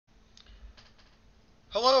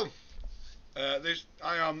Hello,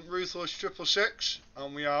 I am Ruthless666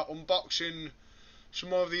 and we are unboxing some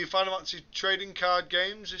more of the Final Fantasy trading card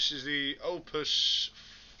games. This is the Opus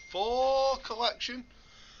 4 collection.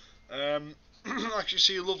 Actually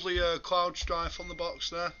see a lovely cloud stripe on the box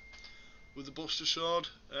there with the Buster Sword.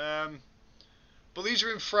 But these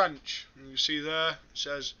are in French. You see there it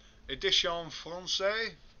says Edition Français.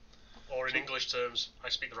 Or in English terms, I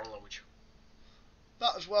speak the wrong language.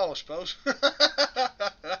 That as well, I suppose.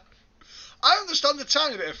 I understand a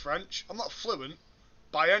tiny bit of French. I'm not fluent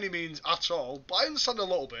by any means at all, but I understand a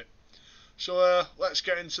little bit. So let's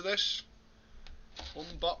get into this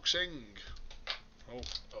unboxing. Oh,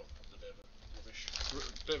 that's a bit of a rubbish.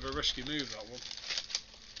 Bit of a risky move, that one.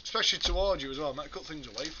 Especially towards you as well. Might cut things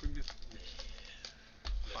away from you.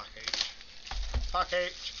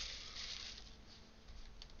 Package.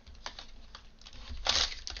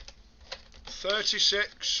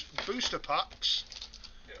 36 booster packs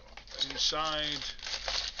inside.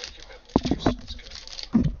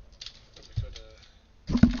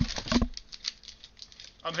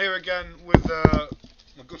 I'm here again with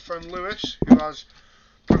my good friend Lewis, who has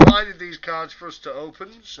provided these cards for us to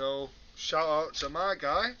open, so shout out to my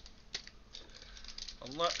guy.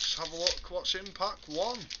 And let's have a look what's in pack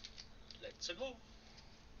 1. Let's go.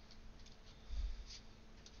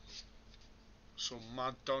 Some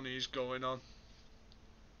mad Donnies going on.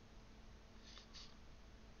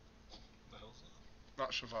 The hell's that?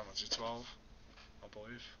 That's from Final Fantasy 12, I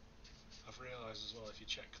believe. I've realised as well, if you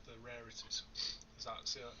check the rarities,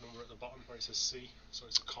 see that number at the bottom where it says C, so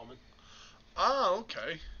it's a common. Ah,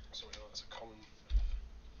 okay. So we know that's a common.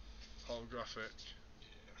 Holographic.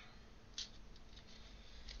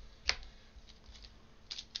 Yeah.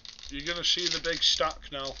 You're going to see the big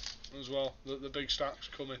stack now as well. The big stack's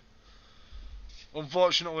coming.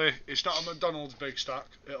 Unfortunately, it's not a McDonald's big stack.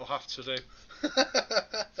 It'll have to do. McDonald's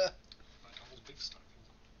big stack?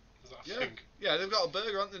 Is that a thing? Yeah, they've got a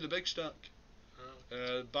burger, haven't they? The big stack. Oh,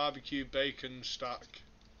 okay. Barbecue bacon stack.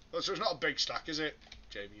 Oh, so it's not a big stack, is it?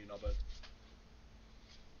 Jamie, you knobhead.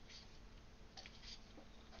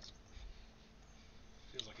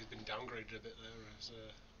 Feels like it's been downgraded a bit there.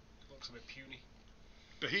 It looks a bit puny.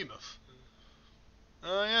 Behemoth.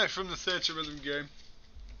 Oh yeah, from the Theatre Rhythm game.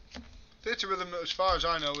 Theatre Rhythm, as far as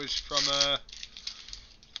I know, is from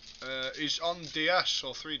is on DS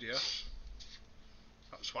or 3DS.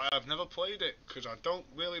 That's why I've never played it, because I don't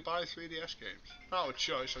really buy 3DS games. Not a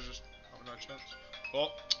choice, I just haven't had a chance.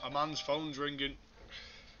 Oh, a man's phone's ringing.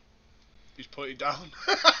 He's put it down.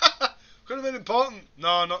 Could have been important.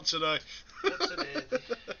 No, not today. Not today.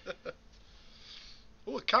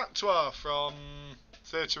 Oh, a Cactuar from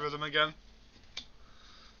Theatre Rhythm again.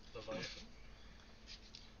 Leviathan.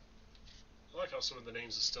 I like how some of the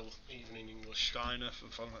names are still even in English. Steiner from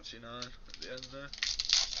Final Fantasy 9 at the end there.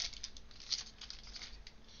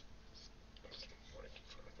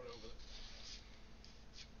 Put it over there.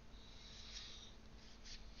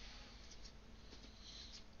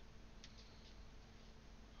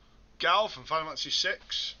 Gal from Final Fantasy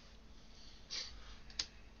 6.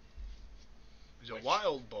 He's a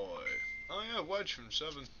wild boy. Oh yeah, Wedge from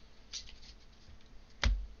 7.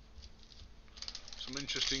 Some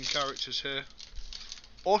interesting characters here.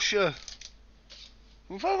 Usher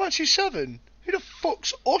from Final Fantasy 7. Who the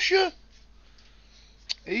fuck's Usher?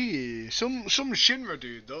 Some Shinra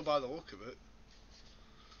dude though, by the look of it.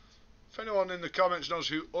 If anyone in the comments knows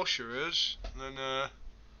who Usher is, then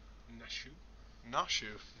Nashu.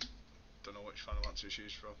 Don't know which Final Fantasy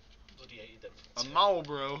she's from. Bloody hated them. A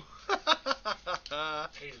Marlboro. Pain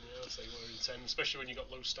in the ass they were in 10, especially when you got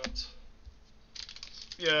low stats.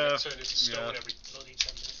 Yeah. Turn into stone every bloody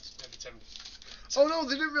 10 minutes. Every 10 minutes. Oh no,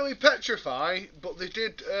 they didn't really petrify, but they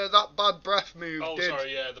did that bad breath move. Oh,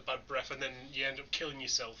 sorry, yeah, the bad breath, and then you end up killing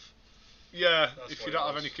yourself. Yeah, That's if you don't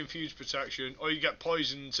have any confused protection, or you get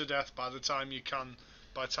poisoned to death by the time you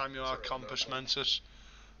are Compos Mentis.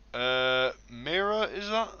 Mira, is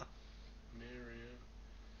that? Mira, yeah.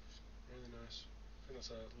 Really nice. I think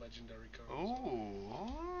that's a legendary card.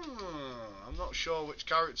 Oh, I'm not sure which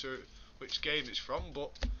game it's from,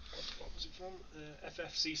 but What was it from?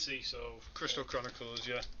 FFCC, so... Crystal Chronicles,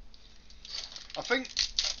 yeah. I think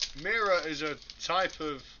Mira is a type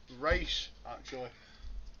of race, actually.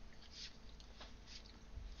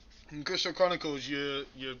 In Crystal Chronicles, you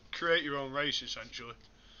create your own race, essentially.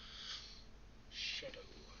 Shadow.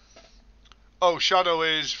 Oh, Shadow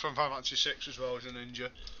is from Final Fantasy 6 as well as a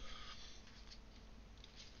ninja.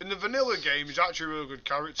 In the vanilla game, he's actually a really good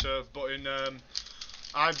character, but in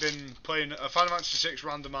I've been playing a Final Fantasy 6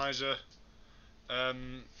 randomizer,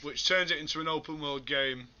 which turns it into an open world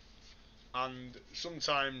game. and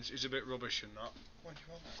sometimes he's a bit rubbish in that. What do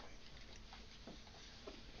you want, mate?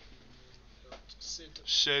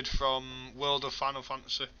 Sid from World of Final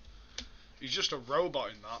Fantasy. He's just a robot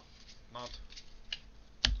in that. Mad.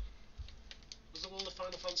 Was the World of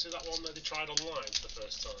Final Fantasy that one that they tried online for the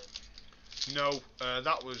first time? No,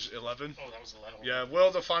 that was 11. Oh, that was 11. Yeah,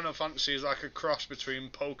 World of Final Fantasy is like a cross between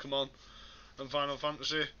Pokemon and Final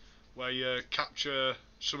Fantasy, where you capture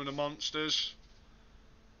some of the monsters,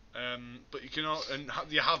 but you can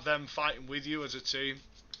you have them fighting with you as a team.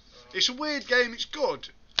 It's a weird game. It's good,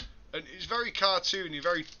 and it's very cartoony.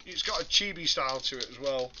 It's got a chibi style to it as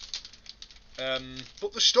well.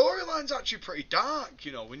 But the storyline's actually pretty dark.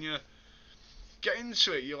 You know, when you get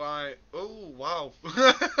into it, you're like, oh wow,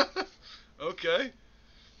 okay,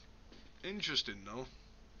 interesting though.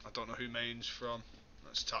 I don't know who main's from.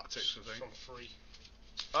 That's Tactics, I think. From 3.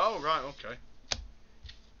 Oh right, okay.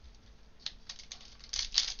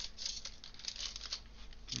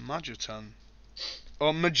 Magitan.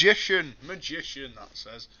 Oh, magician. Magician, that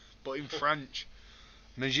says. But in French.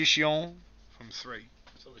 Magician from 3.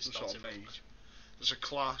 So we Some started sort of mage. There's a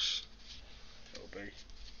class. It'll be.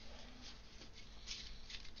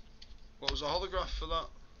 What was the holograph for that?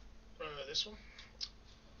 This one.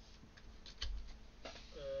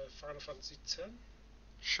 Final Fantasy 10.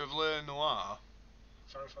 Chevalier Noir.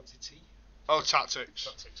 Final Fantasy T. Oh, Tactics.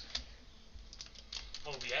 Tactics.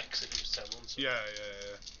 Oh, the X if it was 10 1. So Yeah.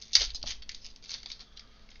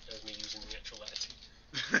 there's me using the actual letter T.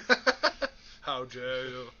 How dare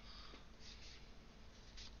you?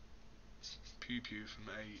 Pew Pew from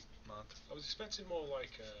 8. Mad. I was expecting more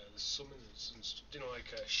like the summoners and stuff, you know,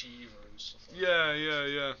 like Shiva and stuff like that.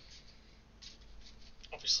 Yeah.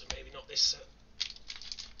 Obviously, maybe not this set.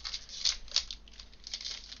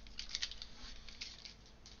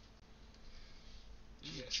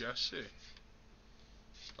 Jesse.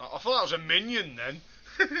 I thought that was a minion then.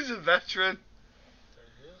 He's a veteran.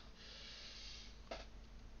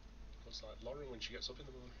 Looks like Lauren when she gets up in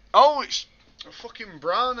the morning. Oh, it's a fucking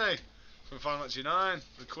Brownie from Final Fantasy 9,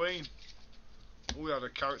 the Queen. Oh, we had a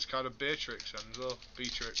character card of Beatrix then as well.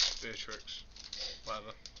 Beatrix,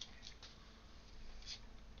 whatever.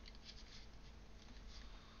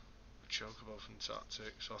 A Chocobo from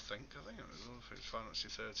Tactics, I think it was Final Fantasy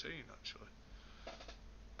 13 actually.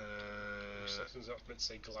 Seconds I was meant to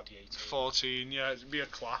say Gladiator. 14, yeah, it'd be a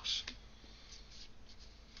class.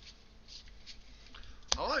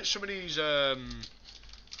 I like some of these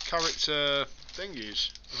character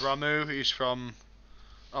thingies. Ramu, he's from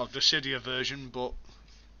the Cydia version, but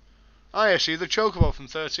yeah, see the Chocobo from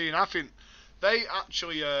 13. I think they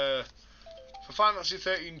actually for Final Fantasy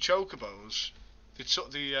 13 Chocobos, they took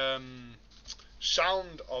the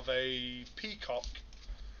sound of a peacock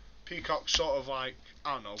sort of like,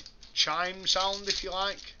 I don't know, chime sound if you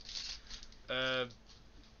like.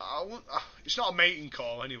 It's not a mating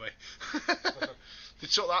call anyway. They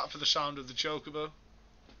took that for the sound of the Chocobo.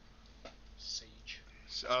 Sage.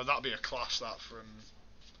 So that'd be a class, that, from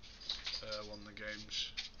one of the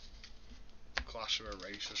games. Class or a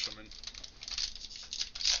race or something.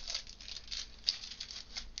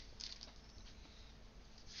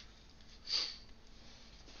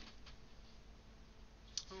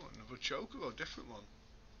 Oh, another Chocobo, different one.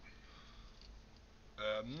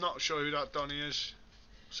 I'm not sure who that Donny is.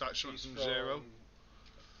 It's like something from 0.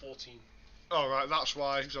 14. Oh right, that's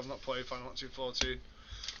why, because I've not played Final Fantasy 14.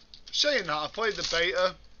 Saying that, I played the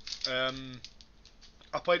beta.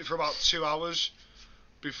 I played it for about 2 hours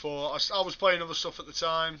before. I was playing other stuff at the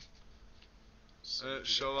time,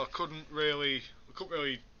 so I couldn't really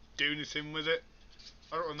do anything with it.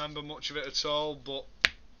 I don't remember much of it at all, but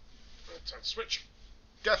Time to switch.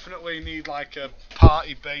 Definitely need like a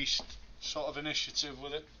party-based sort of initiative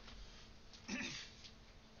with it.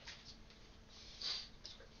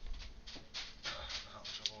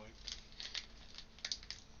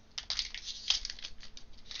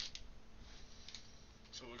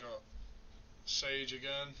 So we got Sage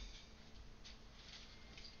again.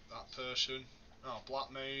 That person. Oh,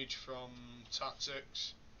 Black Mage from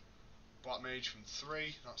Tactics. Black Mage from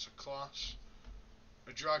 3. That's a class.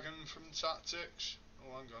 A Dragon from Tactics.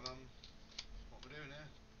 Oh, hang on. What we're doing here?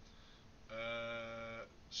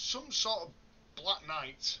 Some sort of Black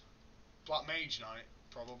Knight. Black Mage Knight,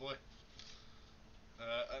 probably.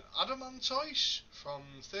 An Adamantoise from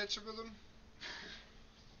Theatre Rhythm.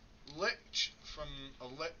 Lich from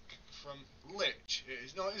Lich. It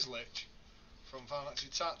is Lich from Final Fantasy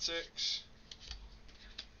Tactics.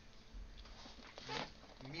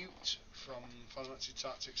 Mute from Final Fantasy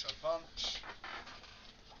Tactics Advance.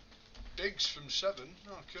 Biggs from 7.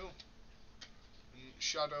 Oh, cool. And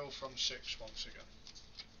Shadow from 6 once again.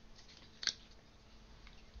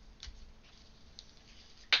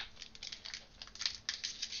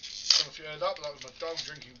 you heard that, but that was my dog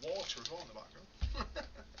drinking water as well in the background.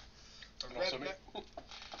 A red oh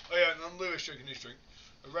yeah, and then Lewis drinking his drink.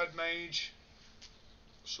 A red mage,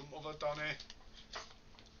 some other Donny,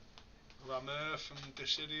 Ramur from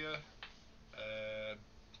Dissidia,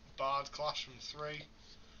 Bard class from 3,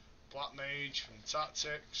 Black Mage from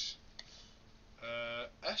Tactics,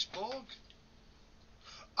 S-Borg.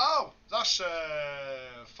 Oh, that's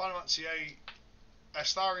Final Fantasy 8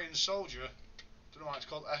 Estarian Soldier. Don't know why it's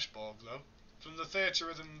called S-Borg though. From the Theatre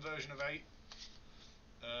Rhythm version of 8.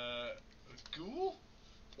 A ghoul?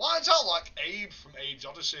 Why is that like Abe from Abe's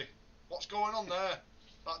Odyssey? What's going on there?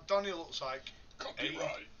 That Donny looks like Abe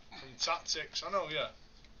from Tactics. I know, yeah.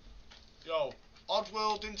 Yo,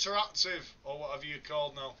 Oddworld Interactive, or whatever you're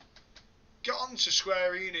called now. Get on to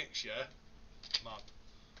Square Enix, yeah? Mad.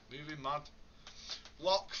 Moving mad.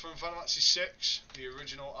 Locke from Final Fantasy 6, the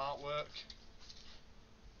original artwork.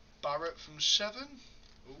 Barrett from 7.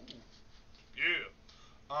 Ooh. Yeah.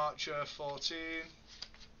 Archer 14.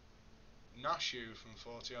 Nashu from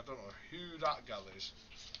 14. I don't know who that gal is.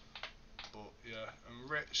 But yeah. And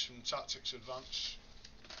Ritz from Tactics Advance.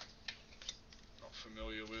 Not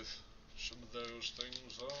familiar with some of those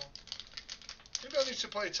things though. Maybe I need to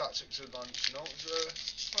play Tactics Advance, you know,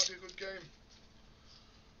 it might be a good game.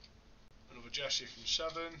 Another Jesse from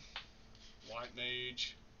 7. White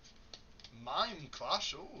Mage. Mime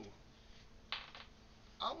class, ooh.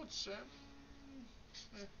 I would say...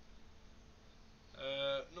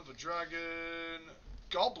 another Dragon.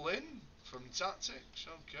 Goblin from Tactics,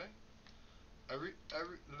 okay. Erudite.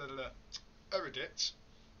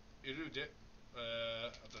 I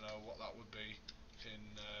don't know what that would be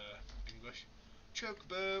in English.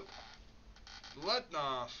 Chocobo.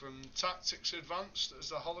 Lednar from Tactics Advanced as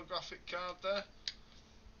the holographic card there.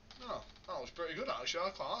 Oh, that was pretty good actually. I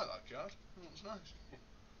quite like that card. That was nice.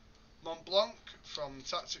 Mont Blanc from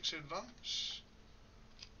Tactics Advance.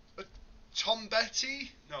 A Tom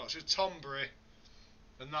Betty? No, it's a Tombury.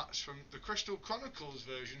 And that's from the Crystal Chronicles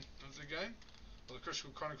version of the game. Or the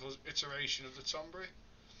Crystal Chronicles iteration of the Tombury.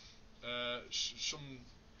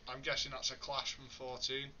 I'm guessing that's a clash from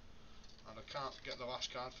 14. And I can't get the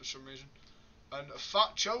last card for some reason. And a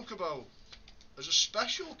Fat Chocobo as a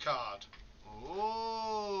special card.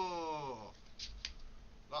 Oh,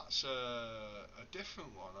 that's a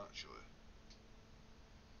different one actually.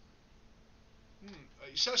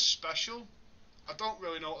 It says special. I don't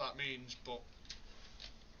really know what that means, but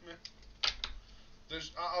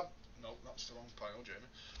there's no, that's the wrong pile, Jamie.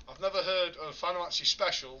 I've never heard of Final Fantasy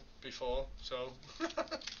Special before, so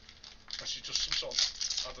that's just some sort of,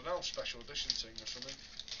 I don't know, special edition thing or something.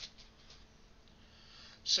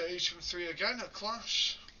 Sage from 3 again, a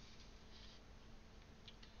class.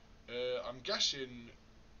 I'm guessing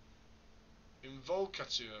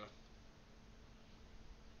Invocateur.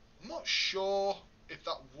 I'm not sure if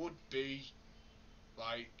that would be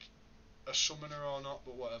like a summoner or not,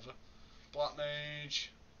 but whatever. Black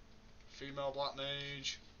Mage, female Black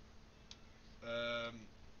Mage.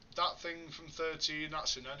 That thing from 13,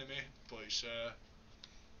 that's an enemy, but it's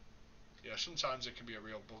yeah, sometimes it can be a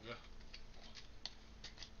real bugger.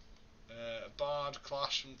 Bard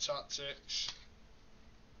clash from Tactics.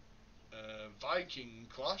 Viking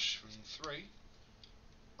clash from 3.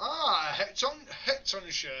 Ah,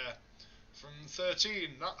 Hectonshire from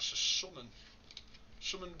 13. That's a summon.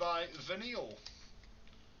 Summoned by Vanille.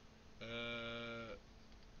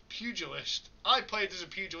 Pugilist. I played as a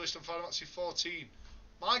pugilist in Final Fantasy 14.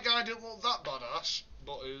 My guy didn't look that badass,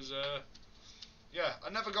 but it was yeah, I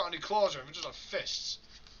never got any claws on him, I just had fists.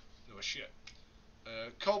 They were shit.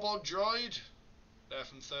 Kobold Droid, there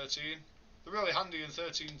from 13. They're really handy in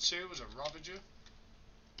 13 too as a Ravager.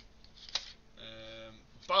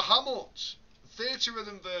 Bahamut, Theatre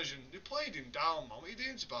Rhythm version. They played him down, man. What are you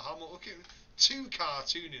doing to Bahamut? Look at him, too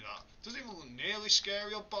cartoony that. Doesn't even look nearly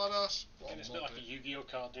scary or badass. And it's a bit like a Yu-Gi-Oh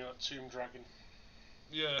card, you know, like Tomb Dragon.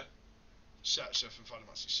 Yeah. Setzer from Final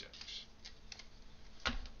Fantasy 6.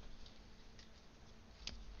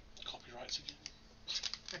 Copyrights again.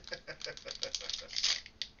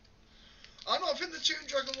 I know, I think the Tomb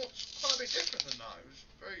Dragon looks quite a bit different than that. It was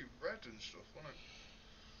very red and stuff, wasn't it?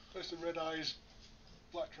 There's some red eyes.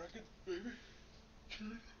 Black Dragon, maybe.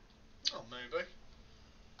 Oh, maybe.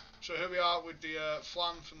 So here we are with the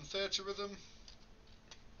Flan from Theatre Rhythm.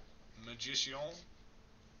 Magician.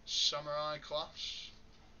 Samurai class.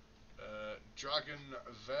 Dragon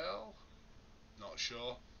Veil. Not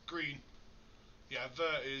sure. Green. Yeah,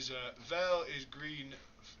 Veil is green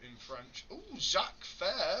in French. Ooh, Zach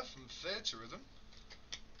Fair from Theatre Rhythm.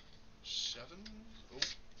 7. Ooh.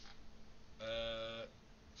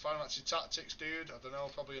 Final Fantasy Tactics dude. I don't know,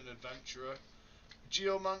 probably an adventurer.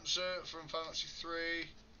 Geomancer from Final Fantasy 3.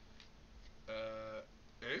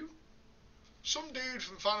 Who? Some dude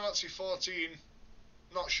from Final Fantasy 14.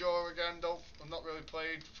 Not sure again, I've not really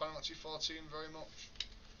played Final Fantasy 14 very much.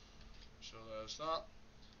 So there's that.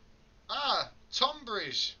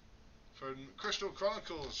 Tombries from Crystal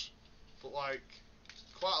Chronicles. But like,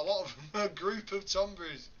 quite a lot of them are a group of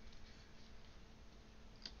Tombries.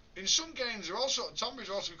 In some games, Tombries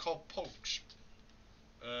are also called pugs.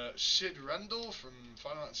 Sid Rendell from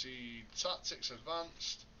Final Fantasy Tactics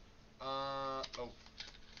Advanced. A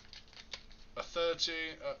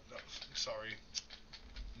 13. No, sorry.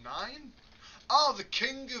 9? Oh, the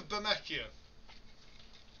King of Bermechia.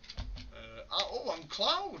 And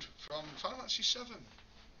Cloud from Final Fantasy 7.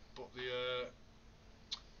 But the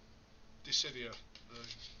Dissidia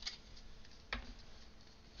version.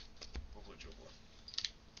 Lovely jubbler.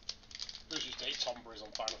 There's just 8 Tombries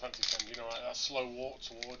on Final Fantasy 10, you know, like that slow walk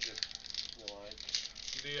towards you. You know, like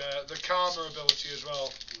The Karma ability as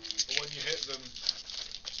well. But when you hit them,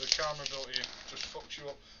 the Karma ability just fucks you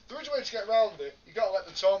up. There is a way to get around it. You gotta let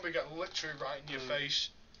the Tombry get literally right in your face.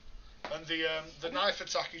 And the knife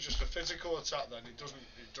attack is just a physical attack. Then it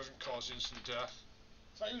doesn't cause instant death.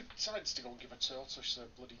 So who decides to go and give a Turtush a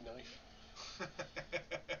bloody knife?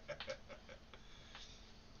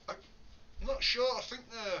 I'm not sure.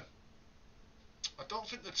 I don't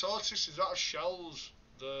think the tortoise is out of shells.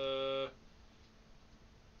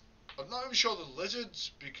 I'm not even sure the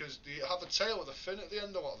lizards, because they have a tail with a fin at the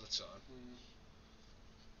end a lot of the time.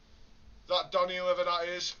 That Donny, whoever that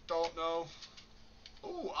is, don't know.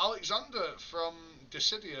 Oh, Alexander from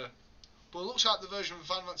Dissidia. But it looks like the version from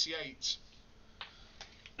Final Fantasy 8.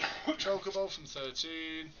 Chocobo from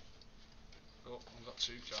 13. Oh, I've got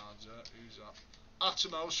 2 cards there. Who's that?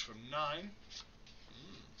 Atomos from 9.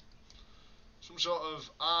 Some sort of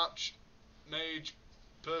arch mage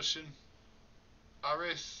person.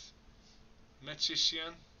 Arith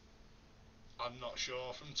Metician. I'm not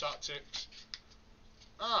sure, from Tactics.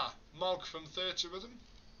 Mog from Theatre Rhythm.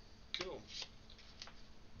 Cool.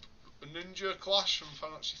 A Ninja Clash from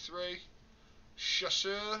Final Fantasy 3.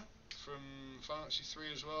 Chasseur from Final Fantasy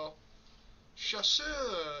 3 as well.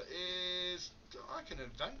 Chasseur is like an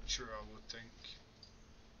adventurer, I would think.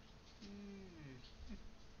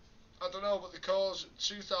 I don't know, but they cause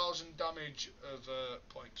 2,000 damage of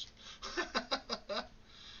points.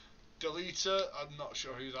 Deleter, I'm not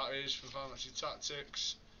sure who that is from Final Fantasy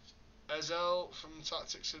Tactics. Ezel from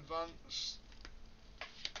Tactics Advanced.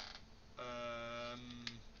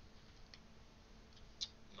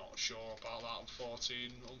 Not sure about that on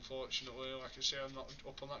 14, unfortunately. Like I say, I'm not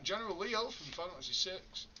up on that. General Leo from Final Fantasy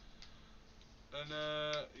 6. And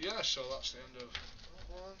yeah, so that's the end of that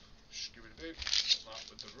one. Scooby-Doo. That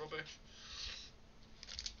with the rubbish.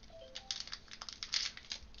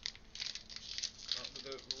 That with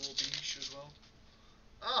the rubbish as well.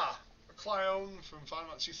 A Clone from Final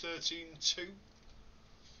Fantasy 13 2. I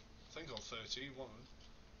think on 13, one of them.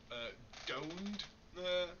 Doned.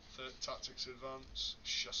 Tactics Advance.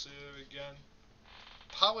 Chasseur again.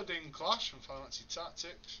 Paladin Clash from Final Fantasy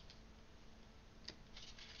Tactics.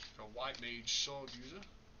 A White Mage Sword user.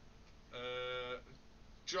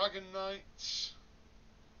 Dragon Knight.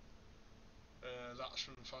 That's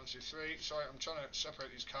from Fantasy 3. Sorry, I'm trying to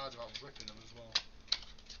separate these cards without ripping them as well.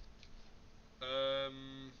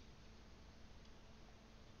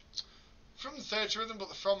 From the Theatre Rhythm, but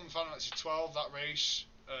they're from Final Fantasy 12, that race,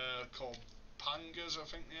 called Pangas, I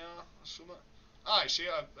think they are, or something. I see,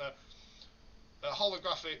 a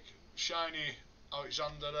holographic, shiny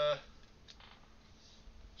Alexander there.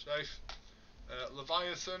 Safe.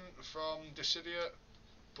 Leviathan from Dissidia,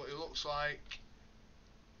 but it looks like,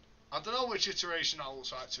 I don't know which iteration that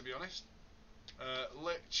looks like, to be honest.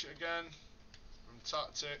 Lich again from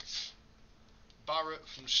Tactics. Barrett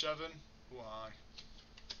from 7. Why?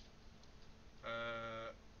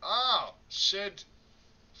 Sid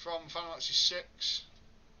from Final Fantasy 6.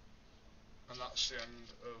 And that's the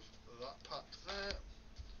end of that pack there.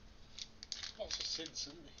 Lots of Sids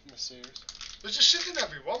in the series. There's a Sid in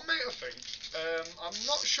every one, mate, I think. I'm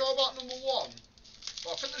not sure about number 1,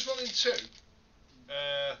 but I think there's one in 2.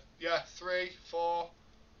 Yeah, 3, 4.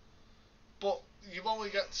 But you only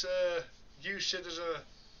get to use Sid as a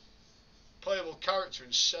playable character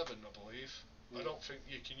in 7, I believe. I don't think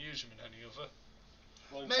you can use him in any other.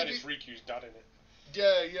 Well, in 10 it's Riku's dad in it.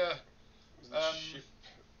 Yeah. The ship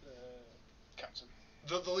captain.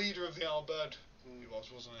 The leader of the Albed, he was,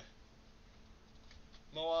 wasn't he?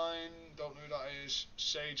 Moine, don't know who that is.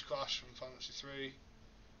 Sage Clash from Fantasy 3.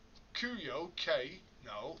 Kuyo K,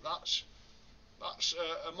 no, that's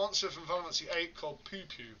a monster from Final Fantasy 8 called Poo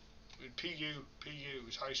Poo. P-U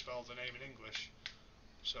is how you spell the name in English.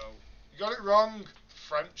 So, you got it wrong,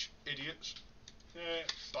 French idiots. Yeah,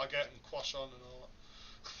 baguette and croissant and all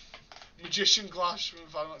that. Magician Glass from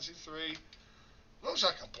Final Fantasy 3. Looks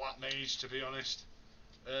like a black mage, to be honest.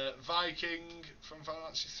 Viking from Final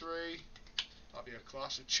Fantasy 3. That'd be a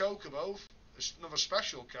class. A Chocobo, another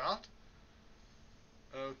special card.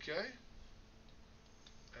 Okay.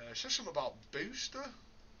 It says something about Booster.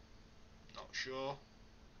 Not sure.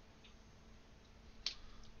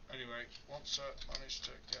 Anyway, once I managed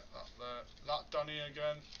to get that there. That Donny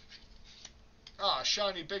again. Ah, a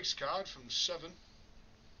shiny Bigs card from 7.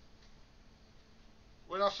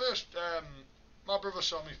 When I first, my brother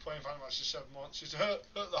saw me playing Final Fantasy 7 once. He said, hurt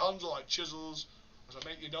the hands are like chisels. I said,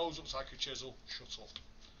 make your nose looks like a chisel. Shut up.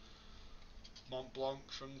 Mont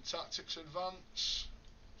Blanc from Tactics Advance.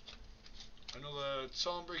 Another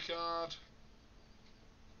Thornbury card.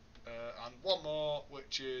 And one more,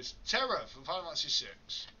 which is Terra from Final Fantasy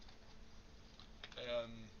 6.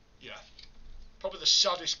 Yeah. Probably the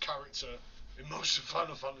saddest character in most of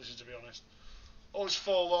Final Fantasy, to be honest. Always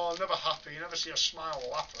forlorn, never happy, you never see a smile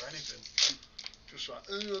or laugh or anything. Just like,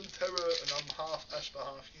 I'm Terra and I'm half Esper,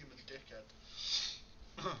 half human dickhead.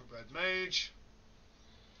 Red Mage.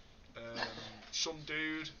 Some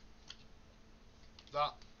dude.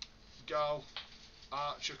 That gal.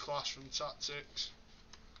 Archer class from Tactics.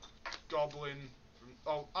 Goblin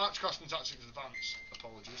from... Archer class from Tactics Advance.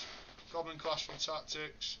 Apologies. Goblin class from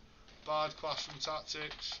Tactics. Bard class from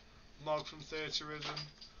Tactics. Mog from Theatre Rhythm.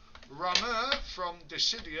 Rammer from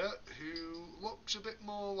Dissidia, who looks a bit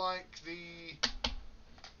more like the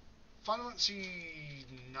Final Fantasy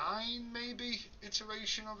 9, maybe,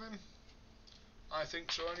 iteration of him. I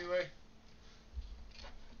think so, anyway.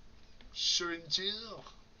 Surintil.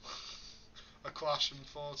 A class from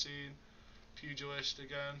 14. Pugilist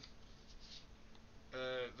again.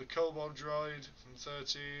 The Kobold Droid from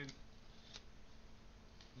 13.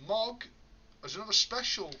 Mog. There's another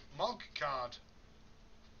special Mog card.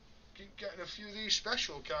 Keep getting a few of these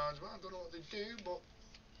special cards, man. I don't know what they do, but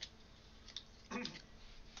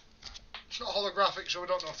it's not holographic, so we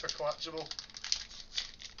don't know if they're collectible.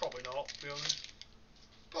 Probably not, to be honest.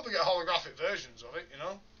 Probably get holographic versions of it, you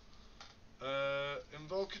know.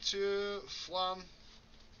 Invocateur, Flan,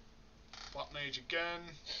 Black Mage again,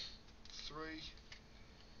 3.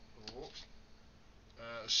 Whoops.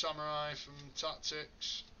 Samurai from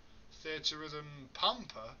Tactics, Theatre Rhythm,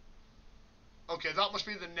 Pamper. Okay, that must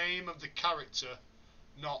be the name of the character,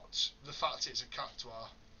 not the fact it's a cactuar.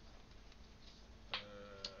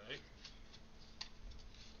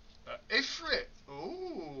 Ifrit.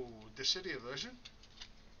 Ooh, Dissidia version.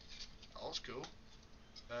 That was cool.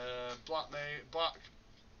 Black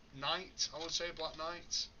Knight, I would say Black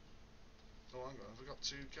Knight. Oh, hang on, have I got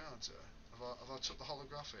 2 cards there? Have I took the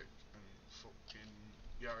holographic? And fucking...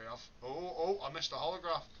 Yeah, I have. Oh, I missed a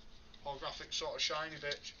holograph. Holographic sort of shiny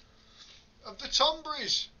bitch. Of the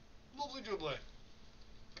Tomberries. Lovely jubbly.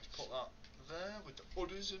 Let's put that there with the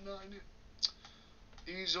udders and that in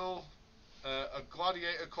it. Easel. A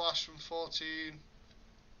Gladiator class from 14.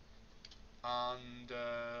 And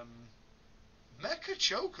Mecha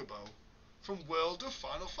Chocobo from World of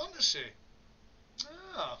Final Fantasy.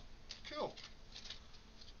 Ah, cool.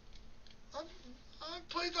 I've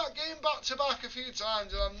played that game back to back a few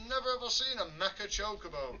times and I've never ever seen a Mecha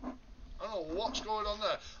Chocobo. I don't know what's going on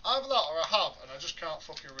there. Either that or I have and I just can't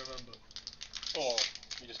fucking remember. Or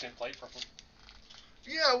you just didn't play it properly.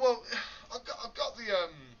 Yeah, well, I've got the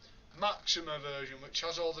Maxima version which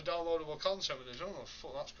has all the downloadable content and I don't know what the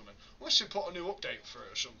fuck that's coming. Unless they put a new update for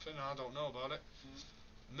it or something, I don't know about it.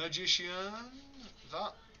 Magician,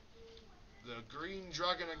 that. The Green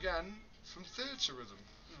Dragon again from Theatre Rhythm.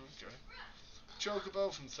 Okay.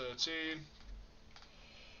 Chocobo from 13.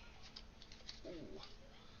 Ooh.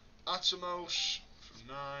 Atomos from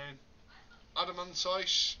 9.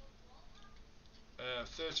 Adamantice.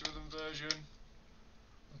 Theatre Rhythm version.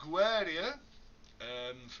 Gueria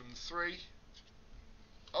from 3.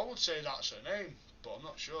 I would say that's her name, but I'm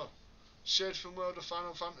not sure. Sid from World of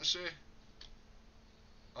Final Fantasy.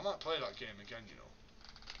 I might play that game again, you know.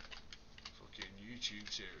 Fucking YouTube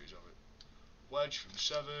series of it. Wedge from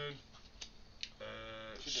 7.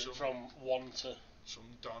 From 1 to... Some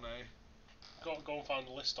Donny. Go and find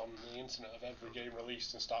a list on the internet of every game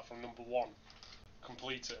released and start from number 1.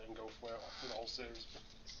 Complete it and go for the whole series.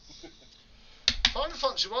 Final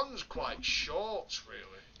Fantasy 1 was quite short,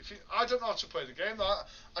 really. I don't know how to play the game.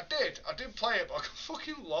 I did play it, but I got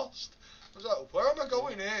fucking lost. I was like, where am I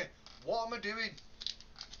going here? What am I doing?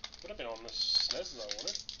 Would have been on the SNES though, wouldn't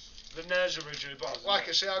it? The NES originally, but like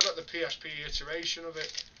I say, I got the PSP iteration of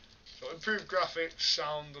it. So improved graphics,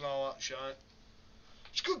 sound and all that shit.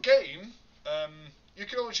 It's a good game. You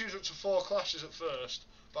can only choose up to 4 classes at first,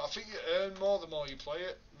 but I think you earn more the more you play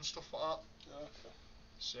it and stuff like that. Okay.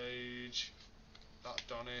 Sage, that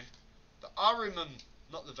Donny, the Ahriman,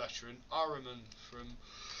 not the veteran, Ahriman from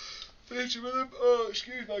Theatre Rhythm. Oh,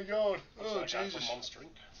 excuse my God. Looks Oh, like that Jesus. from Monster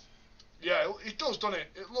Inc. Yeah, it does, doesn't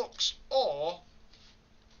it? It looks, or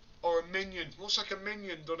a minion. Looks like a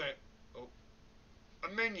minion, doesn't it? Oh, a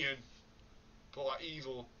minion, but like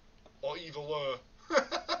evil, or eviler.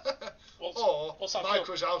 Or what's that Mike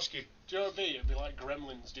film? Wazowski. Do you know what it'd be? It'd be like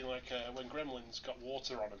Gremlins. Do you know, like when Gremlins got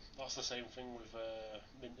water on them? That's the same thing with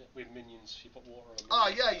minions. You put water on them. Ah,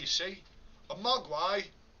 yeah, you see, a Mogwai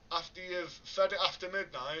after you've fed it after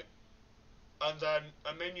midnight, and then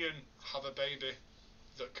a minion have a baby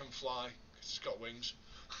that can fly 'cause it's got wings.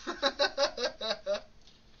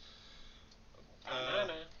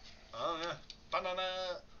 Banana. Oh yeah,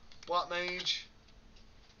 banana, black mage,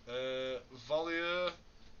 Volier.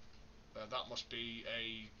 That must be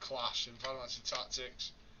a class in Final Fantasy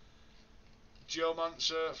Tactics.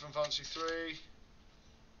 Geomancer from Fantasy 3.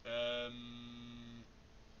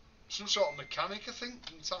 Some sort of mechanic, I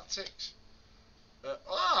think, in Tactics.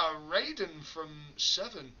 Raiden from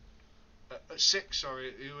 6,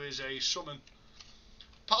 sorry, who is a summon.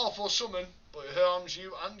 Powerful summon, but it harms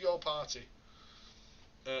you and your party.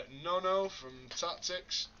 Nono from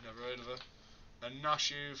Tactics, never heard of her. And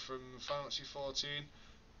Nashu from Final Fantasy 14.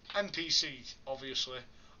 NPC, obviously.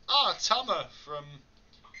 Tama from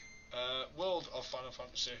World of Final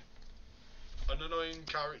Fantasy. An annoying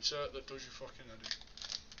character that does your fucking head in.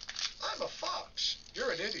 I'm a fox.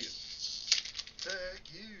 You're an idiot.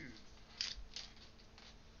 Heck you.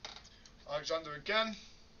 Alexander again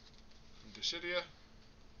from Dissidia.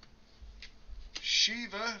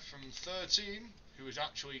 Shiva from 13, who is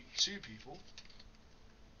actually 2 people.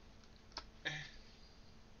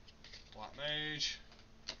 Black Mage.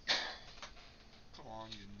 Come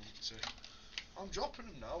on, you numpty. I'm dropping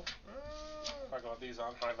them now. I got these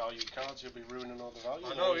aren't high value cards. You'll be ruining all the value.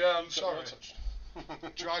 I know, yeah, I'm Got sorry.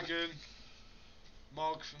 Dragon.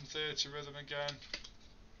 Mog from Theatre Rhythm again.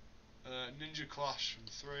 Ninja Clash from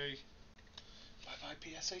 3. Bye bye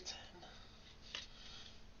PSA 10.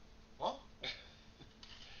 What?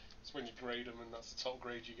 It's when you grade them and that's the top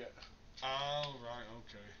grade you get. Oh, right,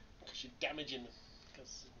 okay. Because you're damaging them.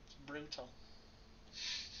 Because it's brutal.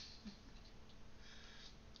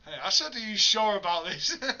 Hey, I said, are you sure about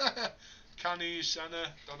this? Canny,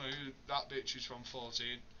 Senna, don't know who that bitch is from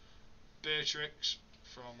 14. Beatrix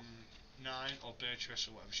from 9, or Beatrice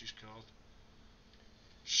or whatever she's called.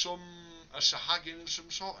 A Sahagin of some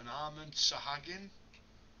sort, an armoured Sahagin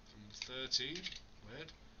from 13.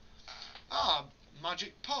 Weird.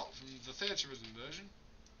 Magic Pot from the Theatre Rhythm version.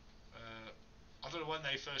 I don't know when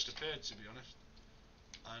they first appeared, to be honest.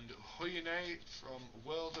 And Huyene from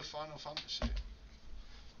World of Final Fantasy.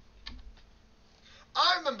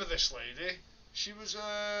 I remember this lady. She was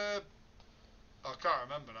I can't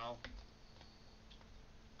remember now.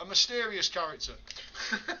 A mysterious character.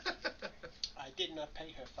 I did not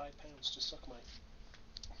pay her £5 to suck my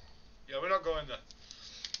Yeah, we're not going there.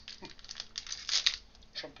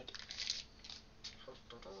 trumpet.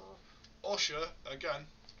 Usher, again.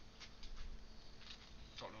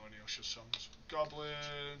 Don't know any Usher songs.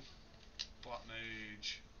 Goblin, Black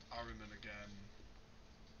Mage, Ahriman again.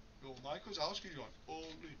 Oh, Michael's asking you on. Oh,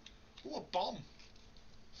 a bomb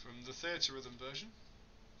from the Theatre Rhythm version.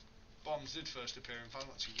 Bombs did first appear in Final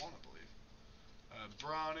Fantasy 1, I believe.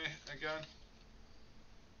 Brownie again.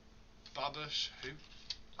 Babus, who?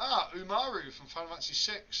 Umaru from Final Fantasy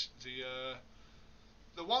 6.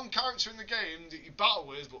 The one character in the game that you battle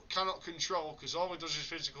with but cannot control because all he does is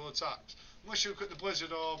physical attacks. Unless you look at the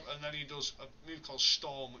Blizzard Orb and then he does a move called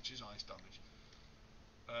Storm, which is ice damage.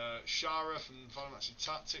 Shara from Final Fantasy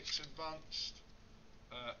Tactics Advanced.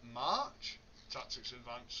 March? Tactics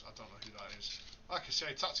Advanced, I don't know who that is. Like I say,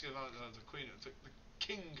 Tactics Advanced, the Queen, the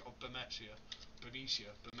King of Bermecia,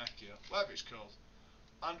 whatever it's called.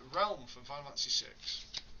 And Realm from Final Fantasy 6.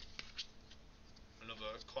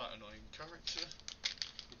 Another quite annoying character.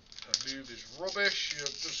 Her move is rubbish. She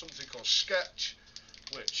does something called Sketch,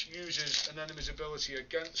 which uses an enemy's ability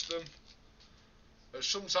against them.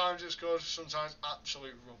 Sometimes it's good, sometimes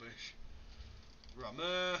absolute rubbish.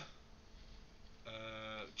 Ramur.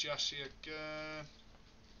 Jesse again.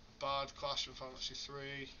 Bard class from Final Fantasy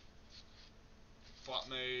 3. Black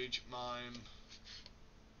Mage, Mime.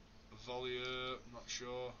 Volier, not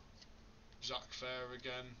sure. Zac Fair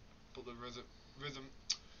again, but the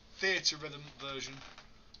Theatre Rhythm version.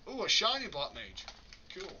 Oh, a shiny Black Mage.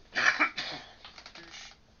 Cool.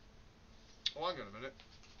 Oh, hang on a minute.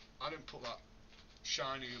 I didn't put that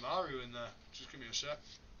shiny Umaru in there. Just give me a sec.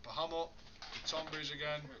 Bahamut, Tombries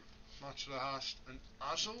again, Match of the Hast, and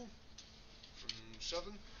Azel from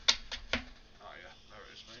 7. Ah yeah, there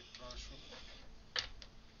it is, mate. Nice one.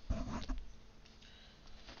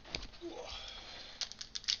 Ooh.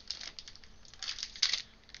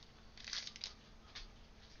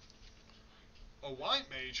 A White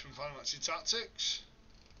Mage from Final Fantasy Tactics.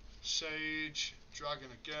 Sage,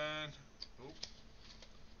 Dragon again. Oh.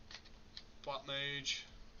 Black Mage.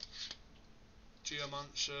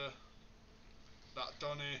 Geomancer. That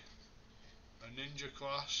Donny. A Ninja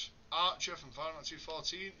class. Archer from Final Fantasy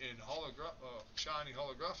 14 in shiny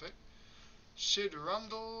holographic. Sid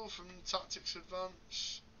Randall from Tactics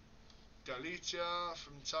Advance. Galicia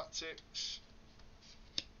from Tactics.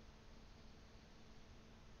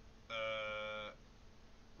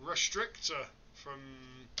 Restrictor from...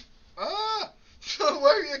 Ah!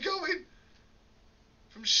 Where are you going?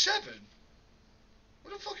 From 7?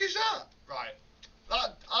 What the fuck is that? Right.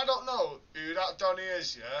 That I don't know who that Donny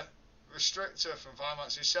is, yeah? Restrictor from Final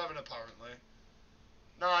Fantasy 7 apparently.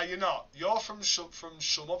 Nah, you're not. You're from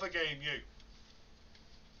some other game, you.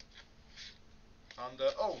 And,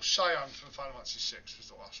 Cyan from Final Fantasy 6 was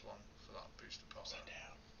the last one for that booster power.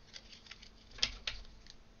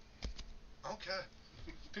 Okay.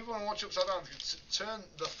 People want to watch Upside Down, turn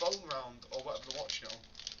the phone round or whatever they're watching it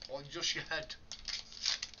on. Or just your head.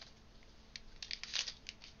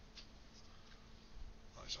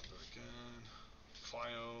 Alexander again.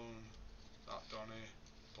 Clyone. That Donny.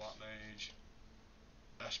 Black Mage.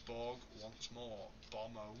 Esborg once more.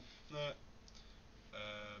 Bombo. That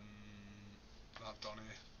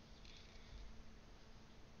Donny.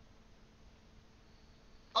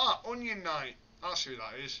 Ah, Onion Knight. That's who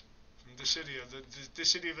that is. From Dissidia, the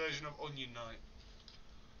Dissidia version of Onion Knight.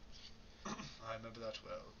 I remember that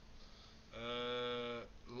well.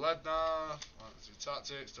 Lednar,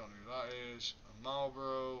 Tactics, don't know who that is. A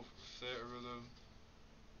Marlboro, Theatre Rhythm.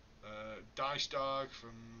 Dice Dog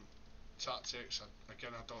from Tactics,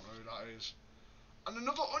 again I don't know who that is. And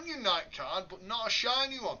another Onion Knight card, but not a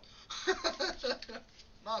shiny one.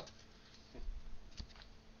 Mad.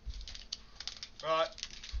 Right,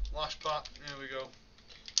 last pack, here we go.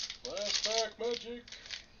 Last pack magic.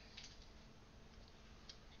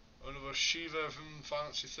 Another Shiva from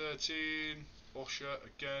Fantasy 13, Usher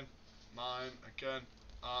again, Mime again,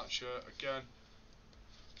 Archer again,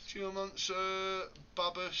 Geomancer,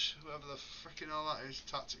 Babus, whoever the freaking hell that is,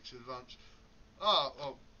 Tactics Advance.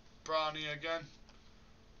 Brani again.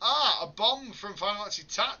 A Bomb from Final Fantasy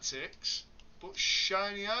Tactics, but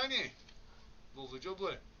shiny. Lovely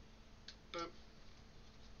jubbly. Boop.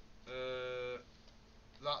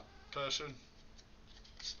 That person.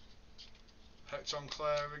 Hecton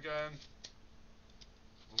Claire again.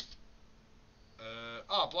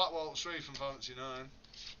 Black Waltz 3 from Final Fantasy 9.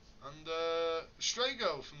 And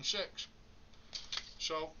Strago from 6.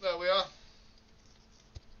 So, there we are.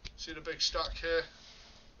 See the big stack here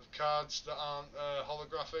of cards that aren't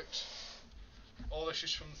holographics. All this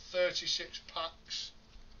is from 36 packs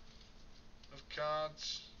of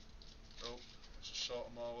cards. Oh, let's sort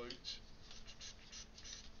them all out.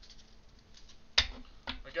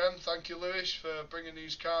 Again, thank you, Lewis, for bringing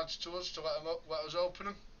these cards to us to let us open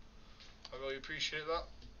them. I really appreciate that.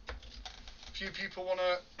 A few people want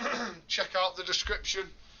to check out the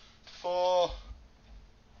description for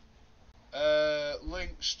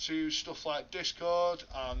links to stuff like Discord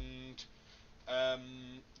and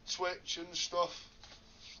Twitch and stuff.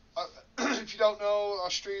 If you don't know, I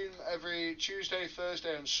stream every Tuesday,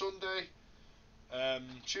 Thursday and Sunday.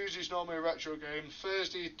 Tuesday's normally a retro game.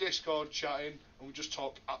 Thursday, Discord chatting, and we just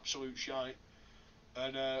talk absolute shite.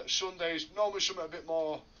 And Sunday's normally something a bit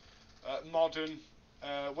more modern.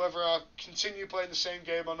 Whether I continue playing the same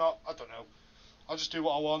game or not, I don't know. I'll just do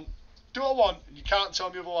what I want. Do what I want, and you can't tell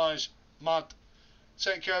me otherwise. Mad.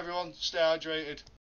 Take care, everyone. Stay hydrated.